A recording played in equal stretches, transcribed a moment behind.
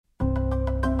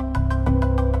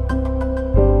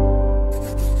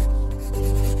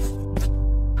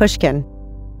Pushkin.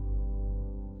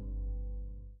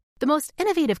 The most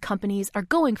innovative companies are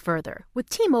going further with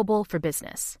T-Mobile for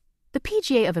Business. The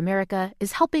PGA of America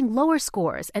is helping lower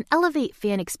scores and elevate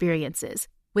fan experiences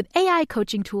with AI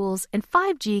coaching tools and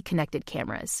 5G connected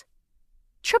cameras.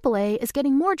 AAA is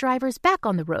getting more drivers back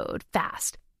on the road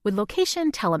fast with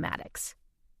location telematics.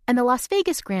 And the Las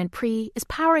Vegas Grand Prix is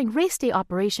powering race day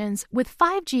operations with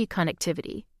 5G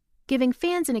connectivity, giving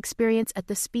fans an experience at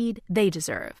the speed they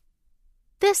deserve.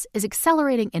 This is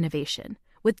accelerating innovation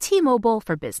with T-Mobile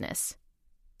for Business.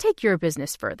 Take your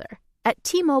business further at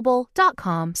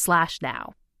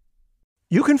T-Mobile.com/now.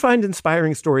 You can find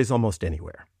inspiring stories almost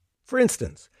anywhere. For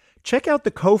instance, check out the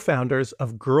co-founders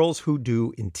of Girls Who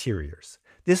Do Interiors.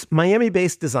 This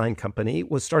Miami-based design company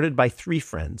was started by three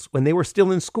friends when they were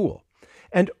still in school.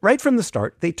 And right from the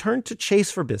start, they turned to Chase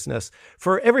for Business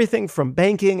for everything from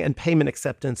banking and payment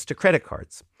acceptance to credit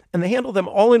cards. And they handle them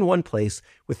all in one place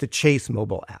with the Chase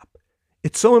mobile app.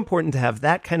 It's so important to have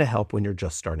that kind of help when you're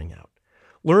just starting out.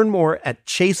 Learn more at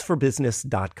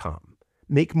chaseforbusiness.com.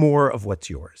 Make more of what's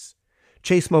yours.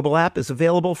 Chase mobile app is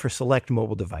available for select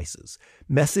mobile devices.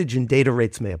 Message and data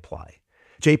rates may apply.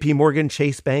 JP Morgan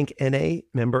Chase Bank N.A.,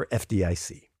 member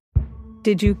FDIC.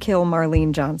 Did you kill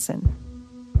Marlene Johnson?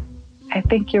 I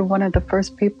think you're one of the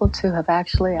first people to have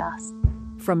actually asked.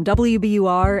 From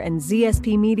WBUR and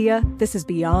ZSP Media, this is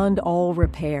Beyond All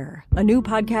Repair, a new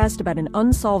podcast about an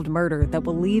unsolved murder that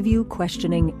will leave you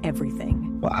questioning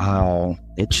everything. Wow,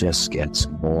 it just gets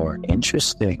more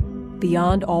interesting.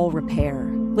 Beyond All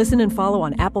Repair. Listen and follow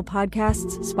on Apple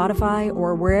Podcasts, Spotify,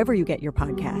 or wherever you get your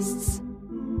podcasts.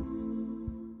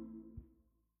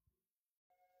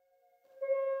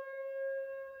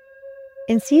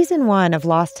 In Season 1 of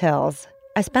Lost Hills,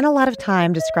 I spent a lot of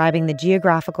time describing the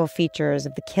geographical features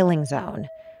of the killing zone,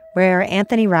 where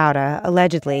Anthony Rauda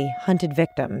allegedly hunted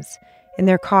victims, in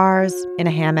their cars, in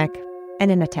a hammock,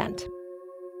 and in a tent.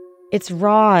 It's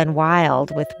raw and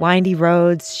wild, with windy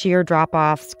roads, sheer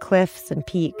drop-offs, cliffs, and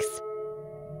peaks.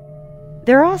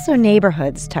 There are also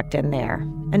neighborhoods tucked in there,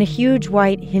 and a huge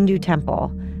white Hindu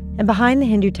temple. And behind the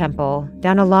Hindu temple,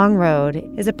 down a long road,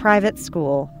 is a private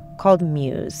school called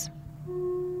Muse.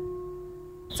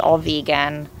 It's all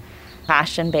vegan,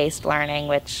 passion-based learning,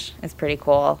 which is pretty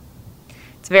cool.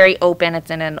 It's very open. It's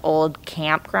in an old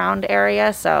campground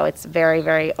area, so it's very,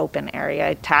 very open area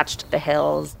attached to the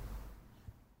hills.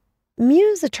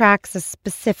 Muse attracts a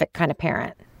specific kind of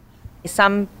parent.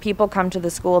 Some people come to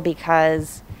the school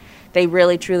because they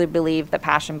really, truly believe that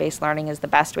passion-based learning is the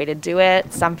best way to do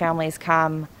it. Some families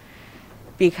come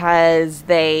because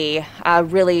they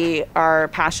really are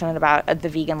passionate about the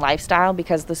vegan lifestyle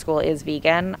because the school is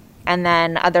vegan. And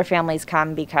then other families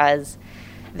come because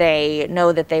they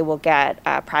know that they will get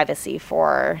privacy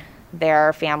for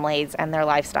their families and their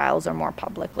lifestyles are more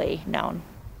publicly known.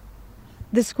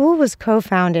 The school was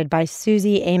co-founded by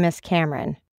Susie Amos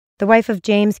Cameron, the wife of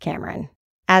James Cameron,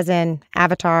 as in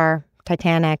Avatar,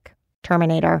 Titanic,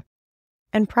 Terminator.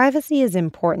 And privacy is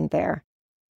important there.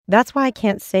 That's why I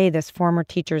can't say this former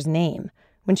teacher's name.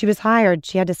 When she was hired,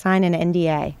 she had to sign an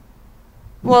NDA.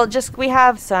 Well, we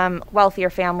have some wealthier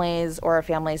families or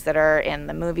families that are in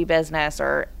the movie business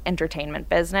or entertainment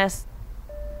business.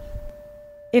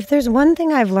 If there's one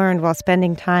thing I've learned while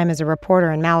spending time as a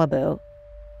reporter in Malibu,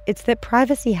 it's that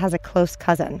privacy has a close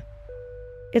cousin.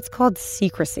 It's called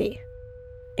secrecy.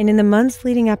 And in the months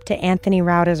leading up to Anthony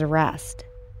Rauda's arrest,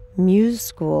 Muse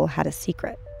School had a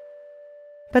secret.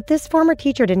 But this former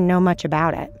teacher didn't know much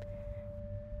about it.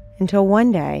 Until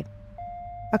one day,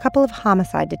 a couple of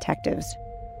homicide detectives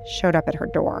showed up at her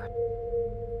door.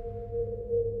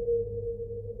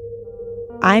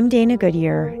 I'm Dana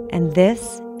Goodyear, and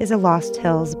this is a Lost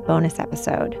Hills bonus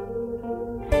episode.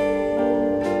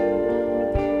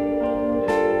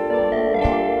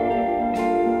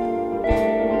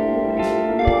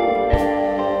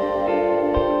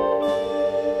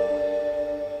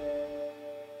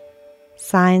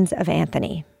 Signs of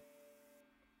Anthony.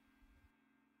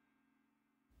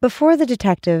 Before the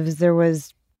detectives, there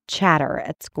was chatter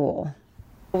at school.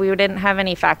 We didn't have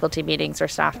any faculty meetings or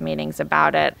staff meetings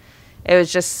about it. It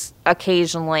was just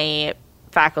occasionally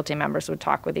faculty members would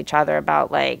talk with each other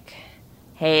about like,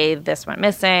 hey, this went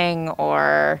missing,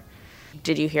 or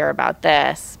did you hear about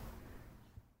this?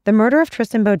 The murder of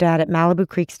Tristan Beaudette at Malibu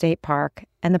Creek State Park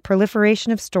and the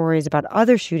proliferation of stories about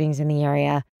other shootings in the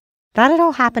area, that had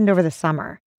all happened over the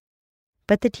summer.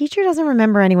 But the teacher doesn't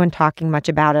remember anyone talking much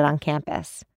about it on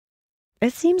campus.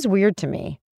 It seems weird to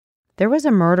me. There was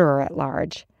a murderer at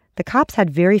large. The cops had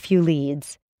very few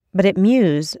leads. But at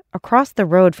Muse, across the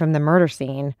road from the murder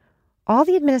scene, all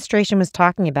the administration was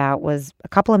talking about was a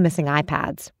couple of missing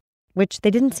iPads which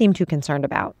they didn't seem too concerned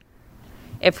about.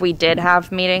 If we did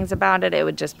have meetings about it, it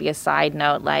would just be a side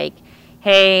note like,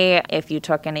 hey, if you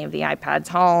took any of the iPads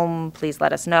home, please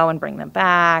let us know and bring them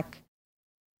back.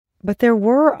 But there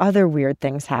were other weird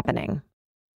things happening,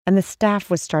 and the staff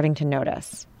was starting to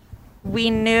notice.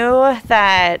 We knew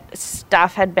that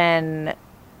stuff had been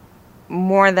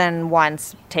more than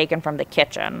once taken from the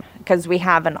kitchen because we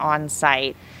have an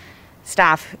on-site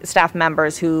staff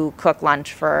members who cook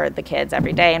lunch for the kids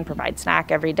every day and provide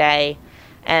snack every day.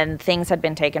 And things had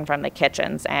been taken from the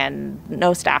kitchens, and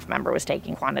no staff member was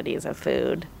taking quantities of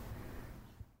food.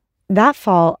 That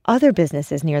fall, other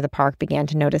businesses near the park began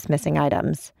to notice missing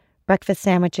items, breakfast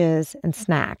sandwiches and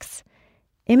snacks.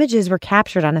 Images were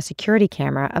captured on a security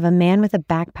camera of a man with a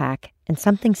backpack and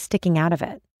something sticking out of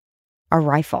it, a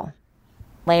rifle.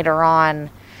 Later on,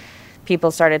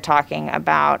 people started talking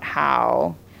about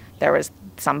how there was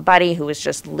somebody who was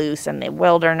just loose in the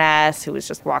wilderness, who was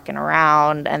just walking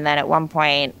around. And then at one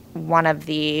point, one of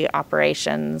the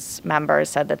operations members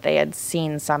said that they had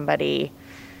seen somebody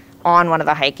on one of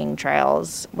the hiking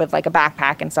trails with like a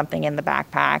backpack and something in the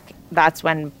backpack. That's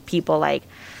when people like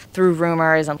through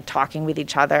rumors and talking with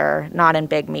each other, not in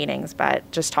big meetings, but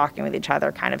just talking with each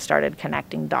other, kind of started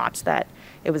connecting dots that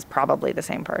it was probably the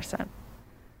same person.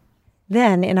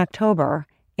 Then, in October,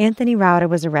 Anthony Rauda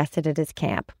was arrested at his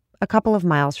camp, a couple of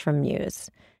miles from Mews.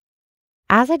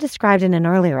 As I described in an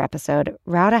earlier episode,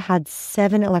 Rauda had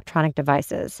 7 electronic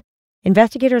devices.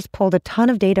 Investigators pulled a ton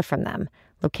of data from them,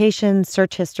 locations,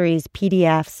 search histories,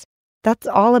 PDFs. That's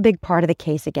all a big part of the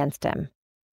case against him.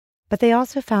 But they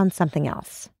also found something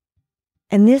else.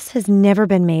 And this has never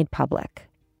been made public.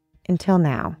 Until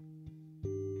now.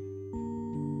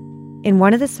 In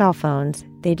one of the cell phones,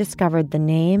 they discovered the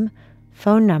name,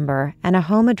 phone number, and a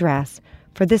home address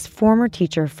for this former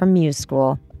teacher from Mews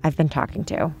School I've been talking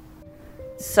to.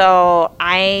 So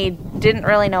I didn't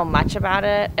really know much about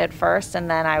it at first, and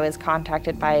then I was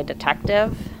contacted by a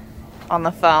detective on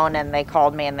the phone, and they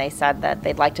called me and they said that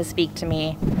they'd like to speak to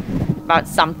me about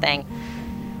something.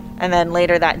 And then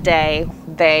later that day,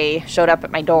 they showed up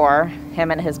at my door,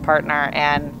 him and his partner,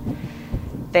 and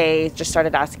they just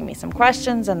started asking me some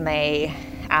questions, and they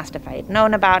asked if I had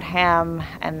known about him,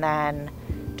 and then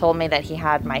told me that he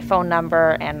had my phone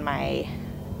number and my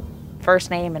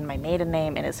first name and my maiden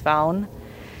name in his phone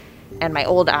and my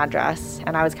old address.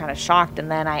 And I was kind of shocked.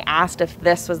 And then I asked if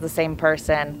this was the same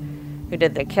person who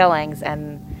did the killings,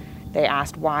 and they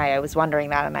asked why I was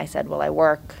wondering that. And I said, well, I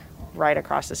work right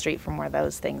across the street from where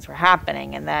those things were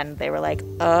happening. And then they were like,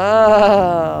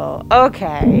 oh,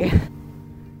 okay.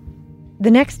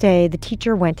 The next day, the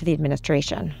teacher went to the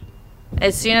administration.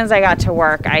 As soon as I got to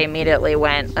work, I immediately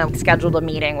went and scheduled a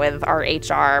meeting with our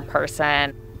HR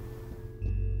person.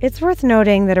 It's worth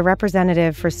noting that a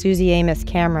representative for Susie Amos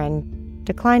Cameron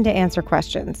declined to answer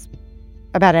questions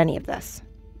about any of this.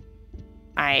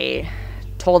 I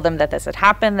told them that this had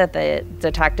happened, that the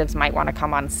detectives might want to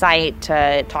come on site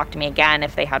to talk to me again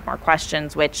if they had more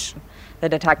questions, which the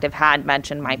detective had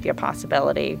mentioned might be a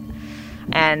possibility.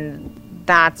 And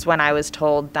that's when I was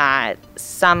told that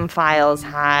some files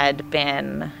had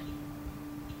been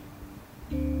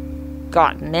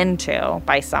gotten into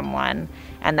by someone,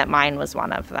 and that mine was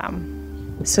one of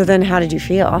them. So then how did you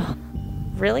feel?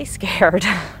 Really scared.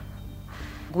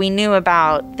 We knew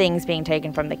about things being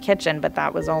taken from the kitchen, but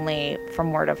that was only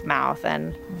from word of mouth,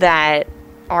 and that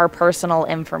our personal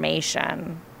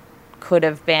information could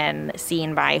have been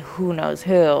seen by who knows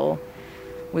who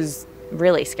was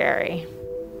really scary.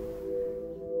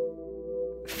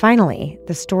 Finally,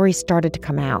 the story started to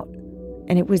come out,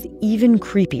 and it was even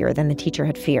creepier than the teacher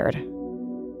had feared.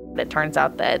 It turns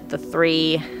out that the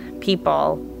 3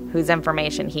 people whose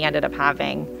information he ended up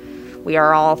having, we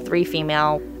are all 3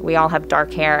 female, we all have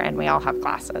dark hair, and we all have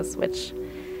glasses, which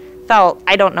felt,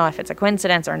 I don't know if it's a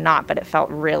coincidence or not, but it felt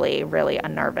really, really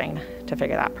unnerving to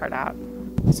figure that part out.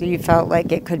 So you felt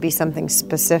like it could be something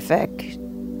specific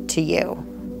to you?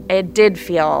 It did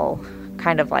feel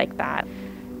kind of like that.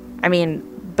 I mean,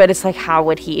 but it's like, how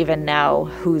would he even know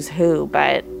who's who?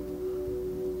 But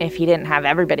if he didn't have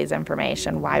everybody's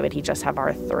information, why would he just have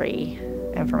our 3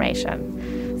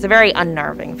 information? It's a very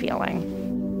unnerving feeling.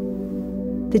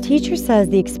 The teacher says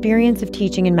the experience of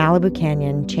teaching in Malibu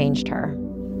Canyon changed her.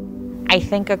 I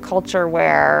think a culture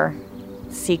where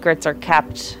secrets are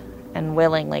kept and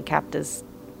willingly kept is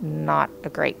not a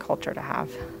great culture to have.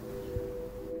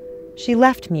 She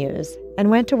left Mews and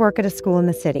went to work at a school in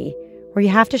the city where you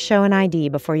have to show an ID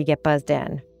before you get buzzed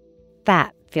in.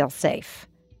 That feels safe.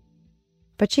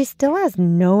 But she still has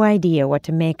no idea what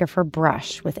to make of her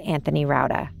brush with Anthony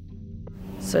Rauda.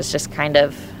 So it's just kind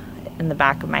of in the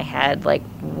back of my head, like,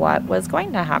 what was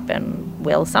going to happen?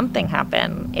 Will something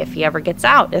happen? If he ever gets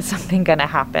out, is something going to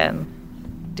happen?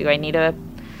 Do I need to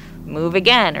move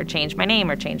again or change my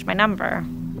name or change my number?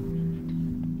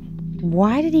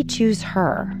 Why did he choose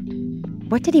her?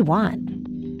 What did he want?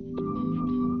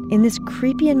 In this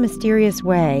creepy and mysterious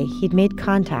way, he'd made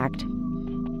contact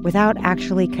without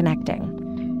actually connecting.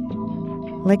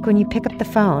 Like when you pick up the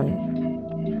phone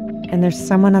and there's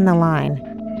someone on the line,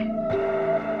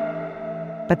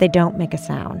 but they don't make a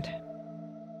sound.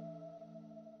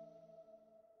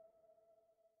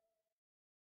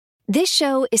 This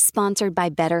show is sponsored by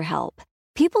BetterHelp.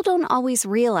 People don't always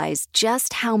realize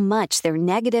just how much their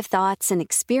negative thoughts and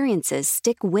experiences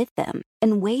stick with them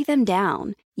and weigh them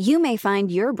down. You may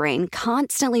find your brain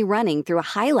constantly running through a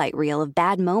highlight reel of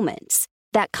bad moments.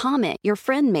 That comment your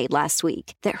friend made last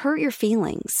week that hurt your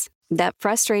feelings. That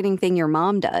frustrating thing your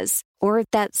mom does. Or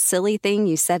that silly thing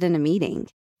you said in a meeting.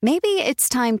 Maybe it's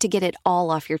time to get it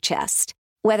all off your chest.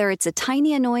 Whether it's a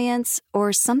tiny annoyance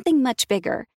or something much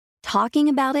bigger, talking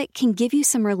about it can give you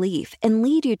some relief and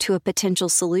lead you to a potential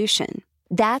solution.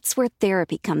 That's where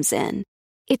therapy comes in.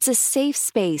 It's a safe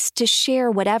space to share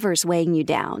whatever's weighing you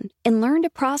down and learn to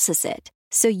process it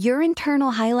so your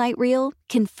internal highlight reel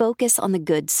can focus on the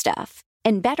good stuff.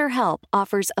 And BetterHelp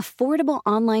offers affordable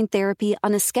online therapy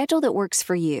on a schedule that works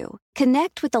for you.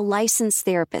 Connect with a licensed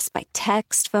therapist by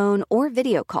text, phone, or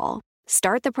video call.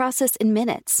 Start the process in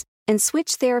minutes and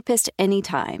switch therapist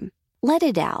anytime. Let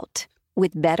it out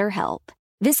with BetterHelp.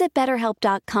 Visit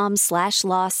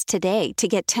BetterHelp.com/lost today to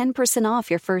get 10%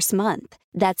 off your first month.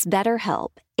 That's BetterHelp,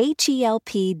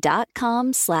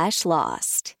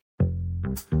 HELP.com/lost.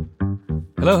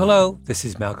 Hello. This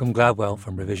is Malcolm Gladwell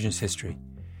from Revisionist History.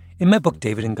 In my book,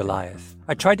 David and Goliath,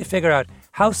 I tried to figure out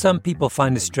how some people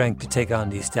find the strength to take on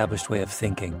the established way of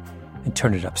thinking and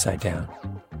turn it upside down.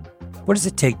 What does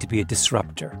it take to be a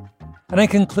disruptor? And I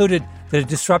concluded that a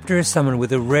disruptor is someone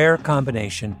with a rare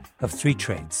combination of 3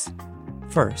 traits.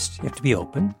 First, you have to be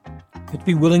open. You have to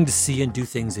be willing to see and do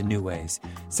things in new ways.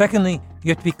 Secondly, you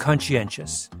have to be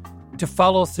conscientious, to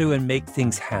follow through and make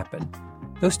things happen.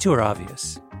 Those 2 are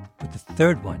obvious, but the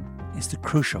third one is the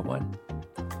crucial one.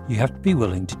 You have to be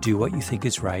willing to do what you think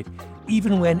is right,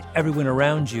 even when everyone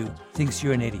around you thinks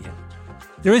you're an idiot.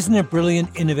 There isn't a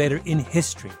brilliant innovator in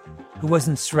history who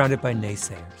wasn't surrounded by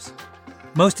naysayers.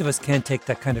 Most of us can't take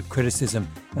that kind of criticism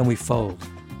and we fold,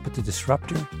 but the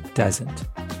disruptor doesn't.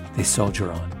 They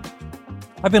soldier on.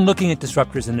 I've been looking at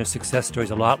disruptors and their success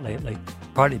stories a lot lately,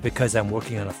 partly because I'm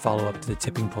working on a follow-up to The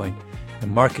Tipping Point,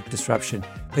 and market disruption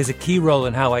plays a key role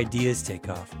in how ideas take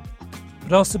off.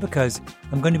 But also because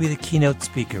I'm going to be the keynote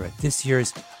speaker at this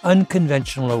year's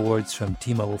Unconventional Awards from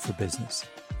T-Mobile for Business.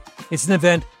 It's an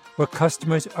event where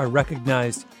customers are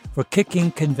recognized for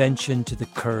kicking convention to the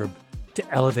curb to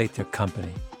elevate their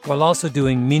company, while also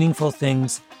doing meaningful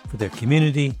things for their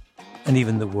community and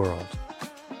even the world.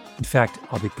 In fact,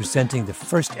 I'll be presenting the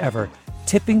first ever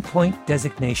Tipping Point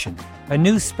designation, a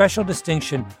new special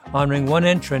distinction honoring one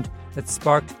entrant that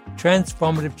sparked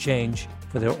transformative change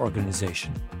for their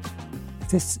organization. If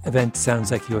this event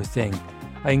sounds like your thing,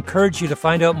 I encourage you to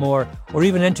find out more or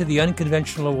even enter the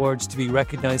Unconventional Awards to be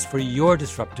recognized for your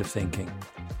disruptive thinking.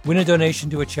 Win a donation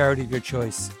to a charity of your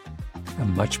choice,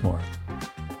 and much more.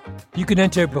 You can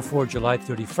enter before July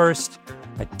 31st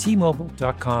at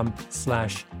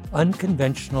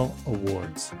tmobile.com/unconventional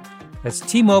awards. That's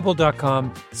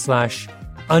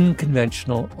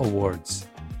tmobile.com/unconventional awards.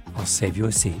 I'll save you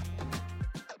a seat.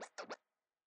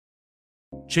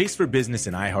 Chase for Business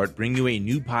and iHeart bring you a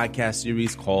new podcast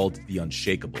series called The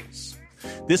Unshakables.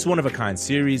 This one-of-a-kind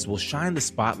series will shine the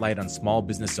spotlight on small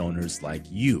business owners like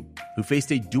you who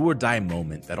faced a do-or-die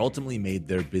moment that ultimately made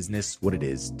their business what it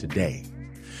is today.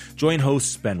 Join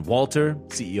hosts Ben Walter,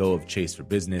 CEO of Chase for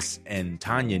Business, and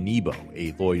Tanya Nebo,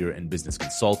 a lawyer and business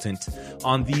consultant,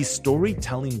 on these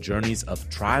storytelling journeys of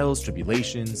trials,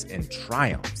 tribulations, and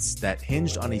triumphs that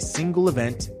hinged on a single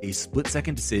event, a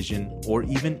split-second decision, or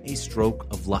even a stroke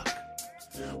of luck.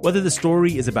 Whether the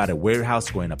story is about a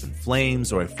warehouse going up in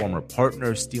flames or a former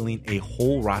partner stealing a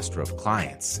whole roster of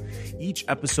clients, each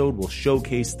episode will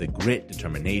showcase the grit,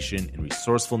 determination, and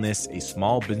resourcefulness a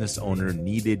small business owner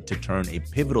needed to turn a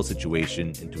pivotal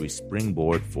situation into a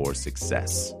springboard for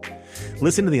success.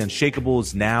 Listen to The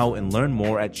Unshakables now and learn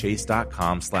more at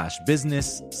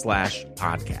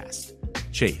chase.com/business/podcast.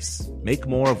 Chase, make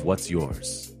more of what's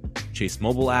yours. Chase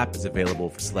mobile app is available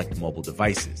for select mobile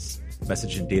devices.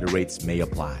 Message and data rates may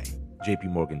apply. JP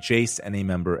Morgan Chase, NA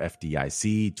member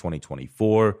FDIC,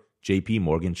 2024, JP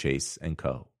Morgan Chase &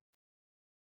 Co.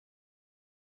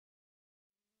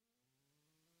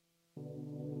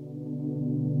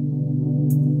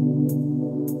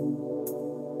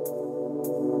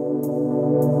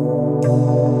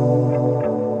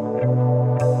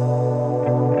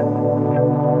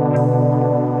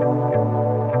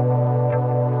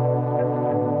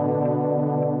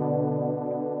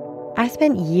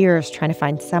 spent years trying to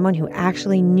find someone who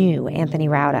actually knew Anthony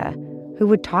Rauda, who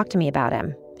would talk to me about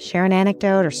him, share an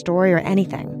anecdote or story or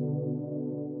anything.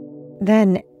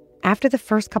 Then, after the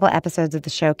first couple episodes of the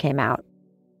show came out,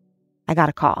 I got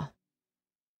a call.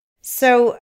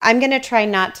 So I'm going to try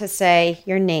not to say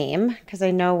your name, because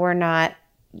I know we're not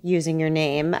using your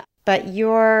name, but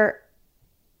you're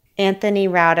Anthony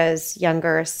Rauda's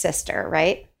younger sister,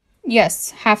 right?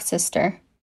 Yes, half-sister.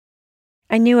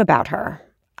 I knew about her,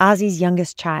 Ozzy's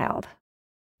youngest child.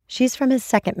 She's from his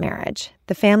second marriage,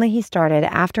 the family he started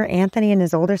after Anthony and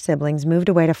his older siblings moved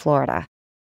away to Florida.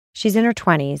 She's in her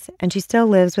 20s, and she still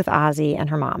lives with Ozzy and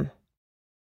her mom.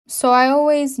 So I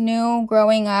always knew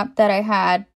growing up that I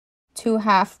had 2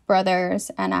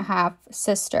 half-brothers and a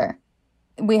half-sister.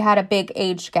 We had a big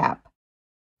age gap.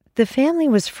 The family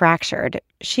was fractured.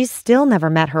 She's still never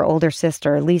met her older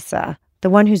sister, Lisa, the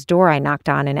one whose door I knocked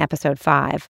on in episode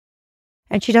 5.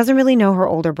 And she doesn't really know her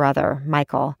older brother,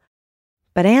 Michael.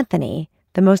 But Anthony,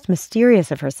 the most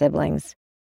mysterious of her siblings,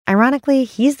 ironically,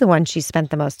 he's the one she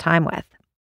spent the most time with.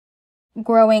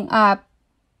 Growing up,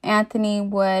 Anthony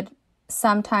would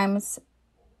sometimes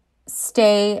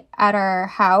stay at our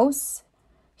house.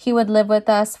 He would live with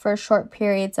us for short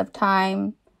periods of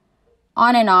time,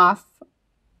 on and off.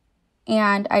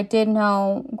 And I did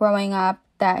know growing up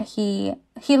that he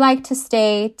liked to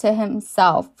stay to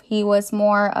himself. He was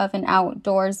more of an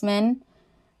outdoorsman,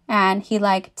 and he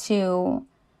liked to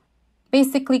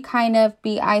basically kind of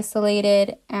be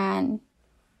isolated and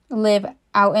live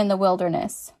out in the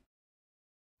wilderness.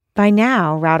 By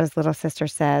now, Rauda's little sister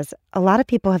says, a lot of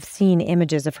people have seen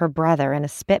images of her brother in a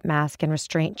spit mask and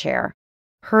restraint chair,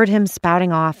 heard him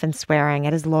spouting off and swearing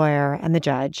at his lawyer and the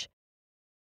judge.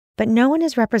 But no one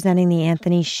is representing the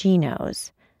Anthony she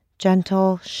knows,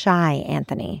 gentle, shy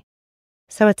Anthony.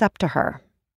 So it's up to her.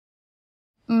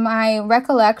 My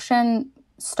recollection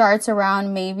starts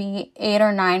around maybe 8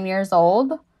 or 9 years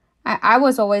old. I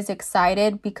was always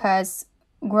excited because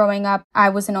growing up, I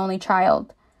was an only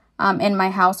child in my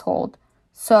household.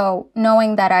 So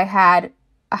knowing that I had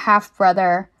a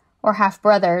half-brother or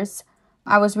half-brothers,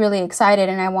 I was really excited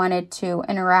and I wanted to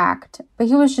interact. But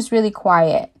he was just really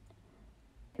quiet.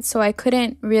 So I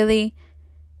couldn't really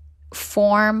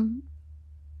form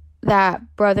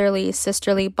that brotherly,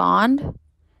 sisterly bond.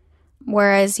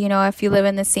 Whereas, if you live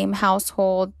in the same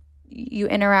household, you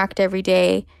interact every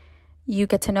day, you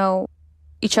get to know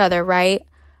each other, right?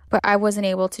 But I wasn't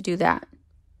able to do that.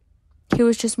 He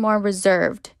was just more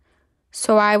reserved.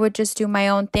 So I would just do my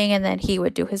own thing and then he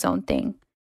would do his own thing.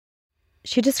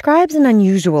 She describes an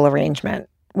unusual arrangement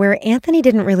where Anthony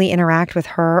didn't really interact with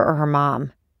her or her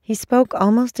mom. He spoke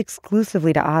almost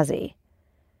exclusively to Ozzy.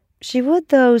 She would,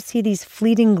 though, see these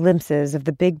fleeting glimpses of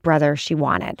the big brother she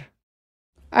wanted.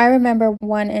 I remember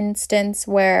one instance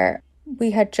where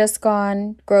we had just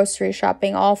gone grocery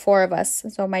shopping, all 4 of us.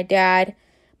 So my dad,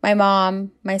 my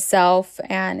mom, myself,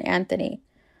 and Anthony.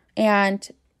 And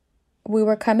we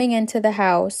were coming into the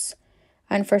house,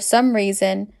 and for some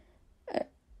reason,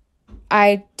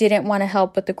 I didn't want to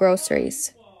help with the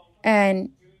groceries. And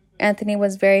Anthony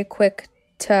was very quick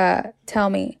to tell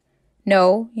me,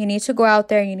 no, you need to go out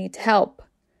there, you need to help.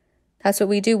 That's what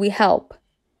we do, we help.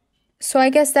 So I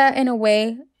guess that in a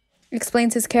way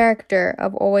explains his character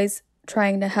of always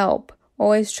trying to help,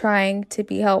 always trying to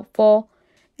be helpful,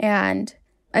 and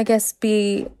I guess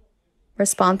be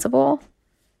responsible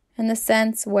in the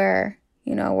sense where,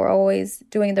 we're always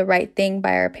doing the right thing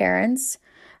by our parents.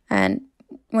 And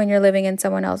when you're living in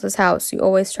someone else's house, you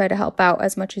always try to help out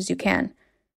as much as you can.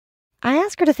 I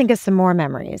ask her to think of some more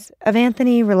memories of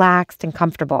Anthony relaxed and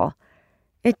comfortable.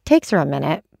 It takes her a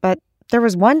minute, but there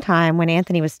was one time when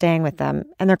Anthony was staying with them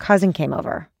and their cousin came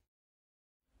over.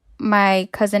 My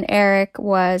cousin Eric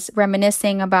was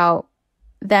reminiscing about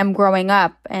them growing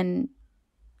up, and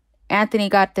Anthony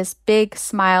got this big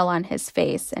smile on his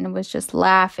face and was just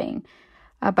laughing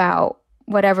about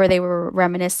whatever they were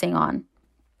reminiscing on.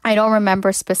 I don't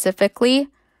remember specifically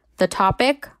the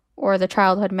topic or the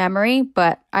childhood memory,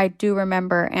 but I do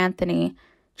remember Anthony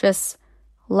just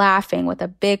laughing with a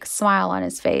big smile on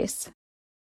his face.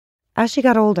 As she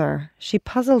got older, she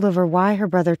puzzled over why her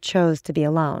brother chose to be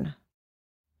alone.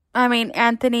 I mean,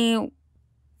 Anthony,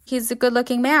 he's a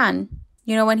good-looking man.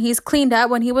 When he's cleaned up,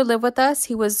 when he would live with us,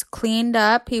 he was cleaned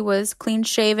up, he was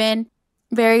clean-shaven,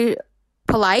 very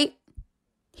polite.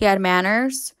 He had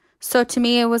manners. So to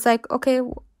me, it was like, okay,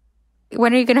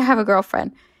 when are you going to have a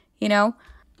girlfriend?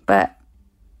 But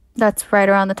that's right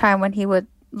around the time when he would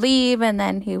leave and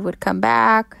then he would come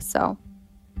back, so.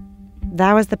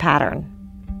 That was the pattern.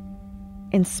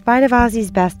 In spite of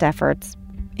Ozzy's best efforts,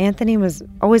 Anthony was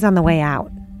always on the way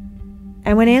out.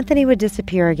 And when Anthony would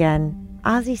disappear again,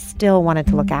 Ozzy still wanted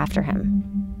to look after him.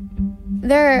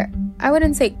 I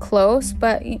wouldn't say close,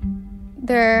 but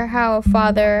they're how a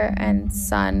father and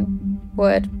son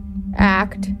would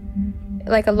act,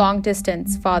 like a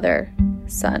long-distance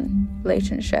father-son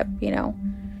relationship,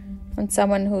 when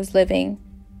someone who's living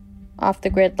off the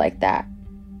grid like that.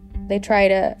 They try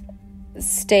to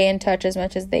stay in touch as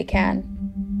much as they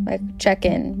can, like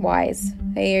check-in wise.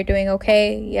 Hey, you're doing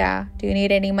okay? Yeah. Do you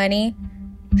need any money?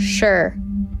 Sure.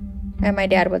 And my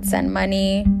dad would send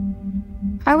money.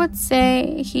 I would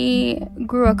say he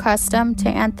grew accustomed to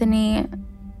Anthony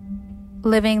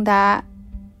living that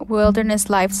wilderness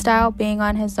lifestyle, being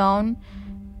on his own.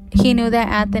 He knew that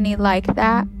Anthony liked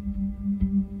that.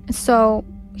 So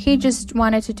he just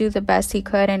wanted to do the best he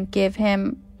could and give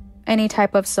him any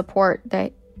type of support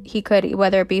that he could,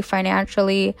 whether it be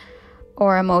financially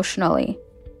or emotionally.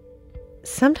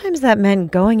 Sometimes that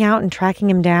meant going out and tracking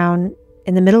him down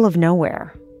in the middle of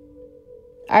nowhere.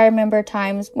 I remember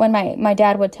times when my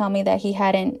dad would tell me that he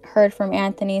hadn't heard from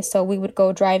Anthony, so we would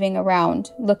go driving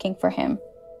around looking for him.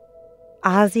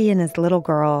 Ozzy and his little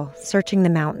girl searching the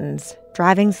mountains,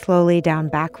 driving slowly down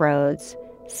back roads,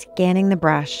 scanning the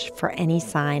brush for any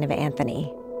sign of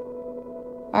Anthony.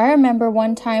 I remember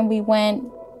one time we went,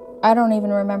 I don't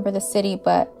even remember the city,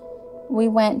 but we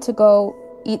went to go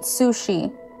eat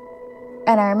sushi.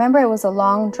 And I remember it was a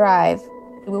long drive.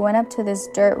 We went up to this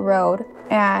dirt road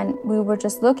and we were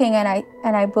just looking, and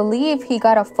I believe he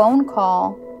got a phone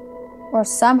call or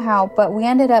somehow, but we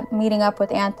ended up meeting up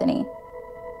with Anthony.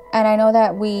 And I know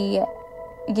that we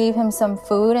gave him some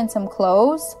food and some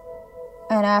clothes,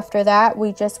 and after that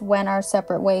we just went our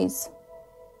separate ways.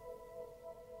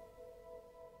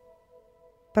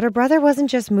 But her brother wasn't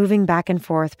just moving back and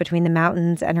forth between the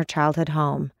mountains and her childhood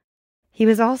home. He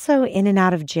was also in and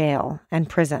out of jail and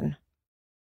prison.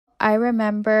 I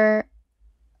remember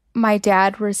my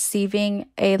dad receiving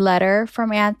a letter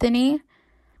from Anthony,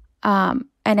 and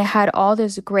it had all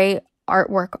this great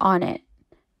artwork on it.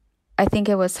 I think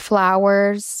it was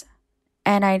flowers,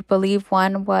 and I believe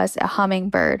one was a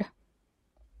hummingbird.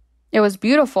 It was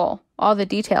beautiful, all the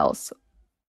details.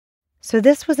 So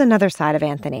this was another side of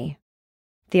Anthony,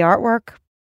 the artwork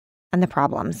and the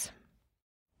problems.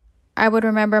 I would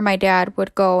remember my dad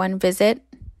would go and visit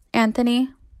Anthony.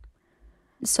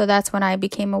 So that's when I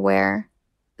became aware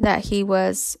that he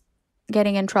was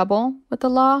getting in trouble with the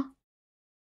law.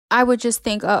 I would just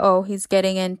think, he's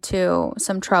getting into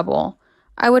some trouble.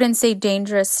 I wouldn't say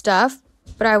dangerous stuff,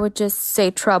 but I would just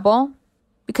say trouble,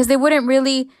 because they wouldn't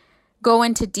really go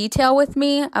into detail with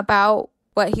me about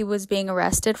what he was being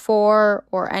arrested for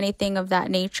or anything of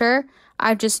that nature.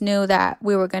 I just knew that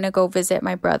we were going to go visit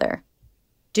my brother.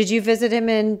 Did you visit him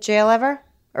in jail ever?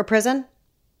 Or prison?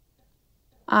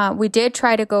 We did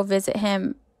try to go visit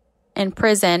him in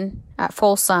prison at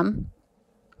Folsom,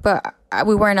 but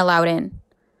we weren't allowed in.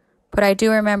 But I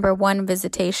do remember one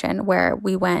visitation where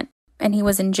we went and he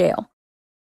was in jail.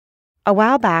 A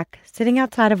while back, sitting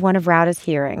outside of one of Rauda's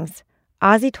hearings,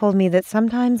 Ozzy told me that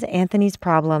sometimes Anthony's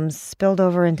problems spilled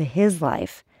over into his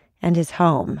life and his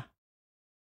home.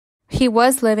 He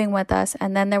was living with us,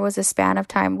 and then there was a span of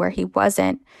time where he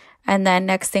wasn't. And then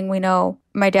next thing we know,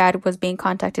 my dad was being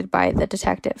contacted by the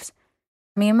detectives.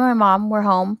 Me and my mom were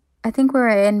home. I think we were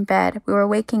in bed. We were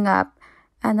waking up.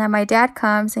 And then my dad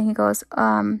comes and he goes,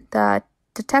 the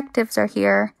detectives are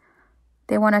here.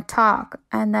 They want to talk.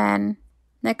 And then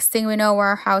next thing we know,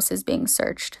 our house is being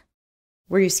searched.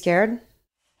 Were you scared?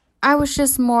 I was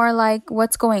just more like,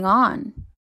 what's going on?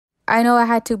 I know I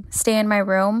had to stay in my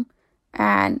room.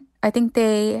 And I think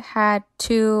they had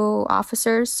 2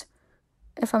 officers,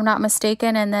 if I'm not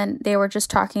mistaken, and then they were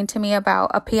just talking to me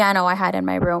about a piano I had in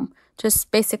my room, just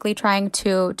basically trying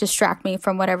to distract me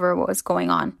from whatever was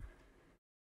going on.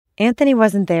 Anthony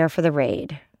wasn't there for the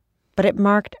raid, but it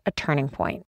marked a turning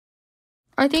point.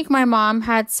 I think my mom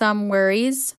had some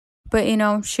worries, but,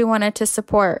 she wanted to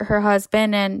support her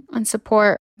husband and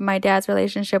support my dad's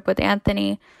relationship with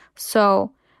Anthony.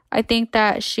 So I think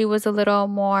that she was a little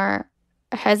more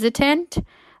hesitant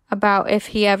about if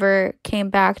he ever came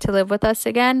back to live with us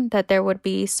again, that there would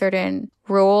be certain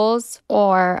rules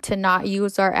or to not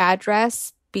use our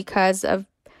address because of,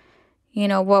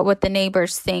 what would the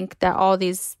neighbors think that all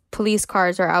these police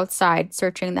cars are outside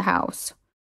searching the house.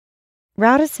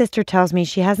 Rauda's sister tells me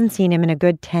she hasn't seen him in a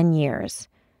good 10 years.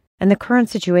 And the current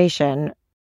situation,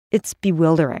 it's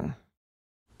bewildering.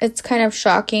 It's kind of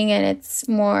shocking, and it's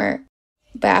more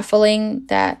baffling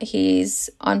that he's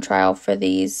on trial for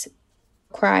these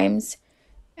crimes,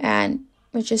 and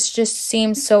it just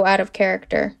seems so out of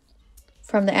character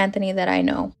from the Anthony that I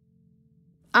know.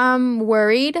 I'm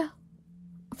worried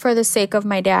for the sake of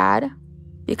my dad,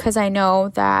 because I know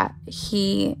that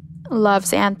he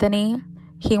loves Anthony.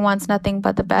 He wants nothing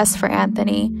but the best for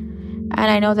Anthony. And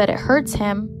I know that it hurts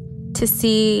him to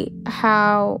see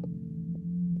how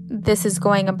this is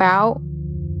going about.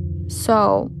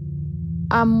 So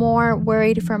I'm more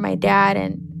worried for my dad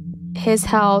and his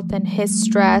health and his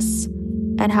stress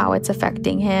and how it's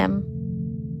affecting him.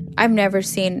 I've never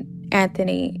seen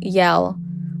Anthony yell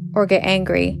or get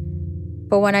angry.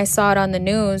 But when I saw it on the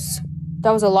news,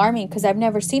 that was alarming because I've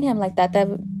never seen him like that.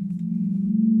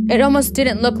 It almost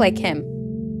didn't look like him.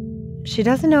 She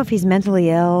doesn't know if he's mentally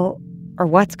ill or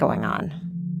what's going on.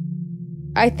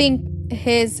 I think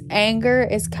his anger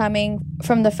is coming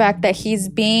from the fact that he's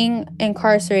being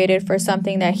incarcerated for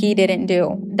something that he didn't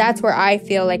do. That's where I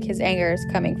feel like his anger is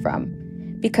coming from.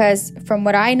 Because from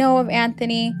what I know of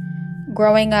Anthony,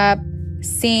 growing up,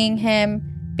 seeing him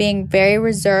being very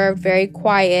reserved, very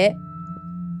quiet,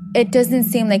 it doesn't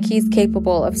seem like he's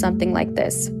capable of something like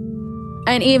this.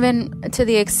 And even to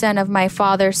the extent of my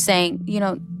father saying,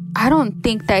 I don't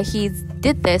think that he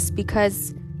did this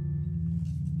because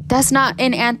that's not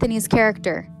in Anthony's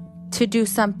character to do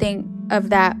something of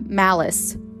that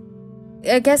malice.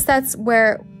 I guess that's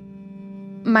where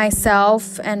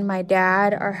myself and my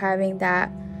dad are having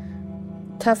that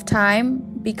tough time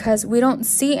because we don't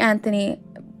see Anthony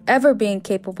ever being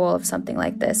capable of something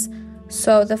like this.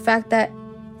 So the fact that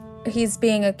he's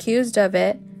being accused of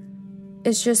it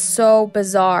is just so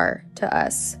bizarre to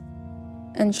us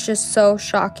and it's just so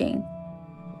shocking.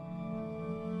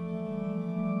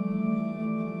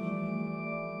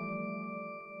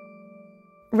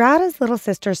 Rada's little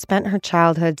sister spent her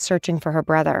childhood searching for her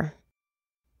brother,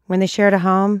 when they shared a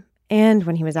home and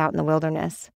when he was out in the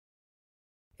wilderness.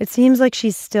 It seems like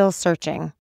she's still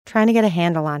searching, trying to get a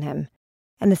handle on him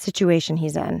and the situation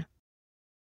he's in.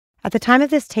 At the time of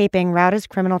this taping, Rada's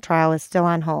criminal trial is still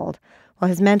on hold, while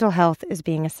his mental health is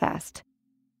being assessed.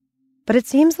 But it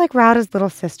seems like Rada's little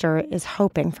sister is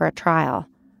hoping for a trial.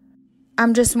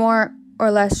 I'm just more or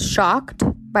less shocked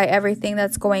by everything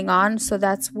that's going on, so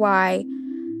that's why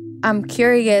I'm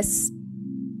curious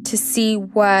to see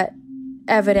what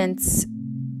evidence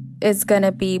is going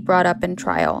to be brought up in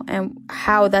trial and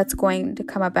how that's going to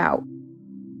come about.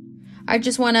 I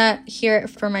just want to hear it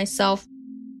for myself.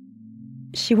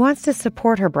 She wants to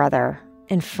support her brother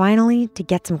and finally to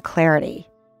get some clarity.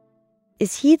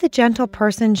 Is he the gentle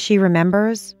person she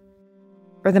remembers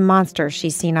or the monster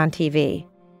she's seen on TV?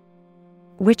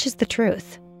 Which is the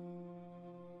truth?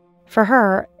 For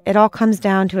her, it all comes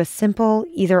down to a simple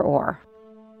either-or.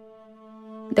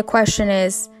 The question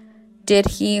is, did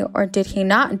he or did he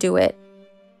not do it?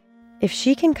 If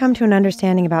she can come to an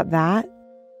understanding about that,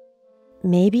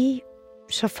 maybe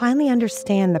she'll finally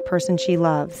understand the person she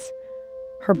loves,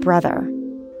 her brother,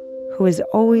 who has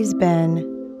always been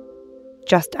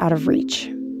just out of reach.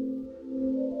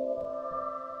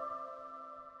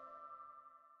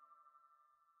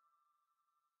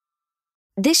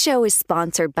 This show is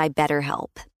sponsored by BetterHelp.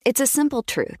 It's a simple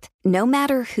truth. No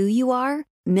matter who you are,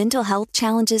 mental health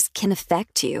challenges can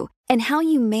affect you, and how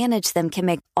you manage them can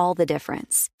make all the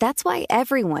difference. That's why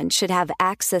everyone should have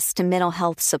access to mental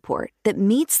health support that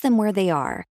meets them where they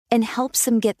are and helps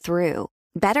them get through.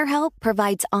 BetterHelp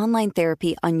provides online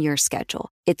therapy on your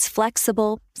schedule. It's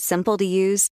flexible, simple to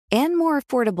use, and more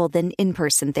affordable than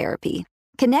in-person therapy.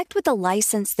 Connect with a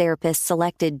licensed therapist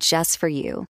selected just for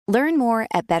you. Learn more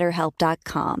at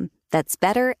BetterHelp.com. That's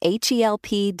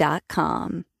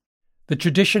BetterHelp.com. The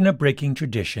tradition of breaking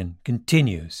tradition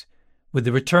continues with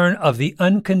the return of the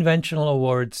Unconventional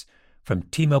Awards from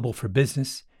T-Mobile for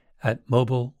Business at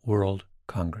Mobile World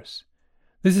Congress.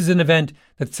 This is an event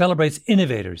that celebrates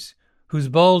innovators whose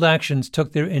bold actions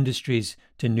took their industries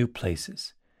to new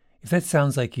places. If that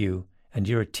sounds like you and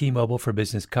you're a T-Mobile for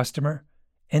Business customer,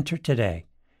 enter today.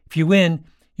 If you win,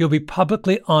 you'll be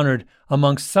publicly honored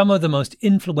amongst some of the most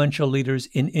influential leaders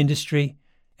in industry.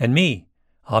 And me,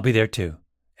 I'll be there too.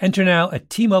 Enter now at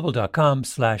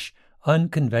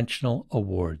tmobile.com/unconventional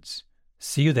awards.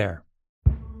 See you there.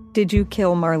 Did you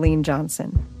kill Marlene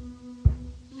Johnson?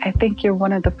 I think you're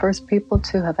one of the first people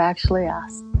to have actually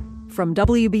asked. From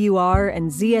WBUR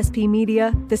and ZSP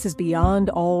Media, this is Beyond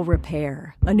All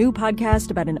Repair, a new podcast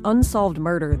about an unsolved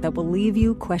murder that will leave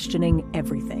you questioning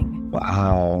everything.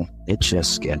 Wow, it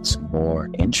just gets more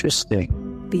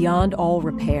interesting. Beyond All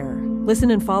Repair.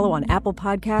 Listen and follow on Apple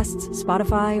Podcasts,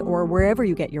 Spotify, or wherever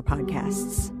you get your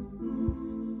podcasts.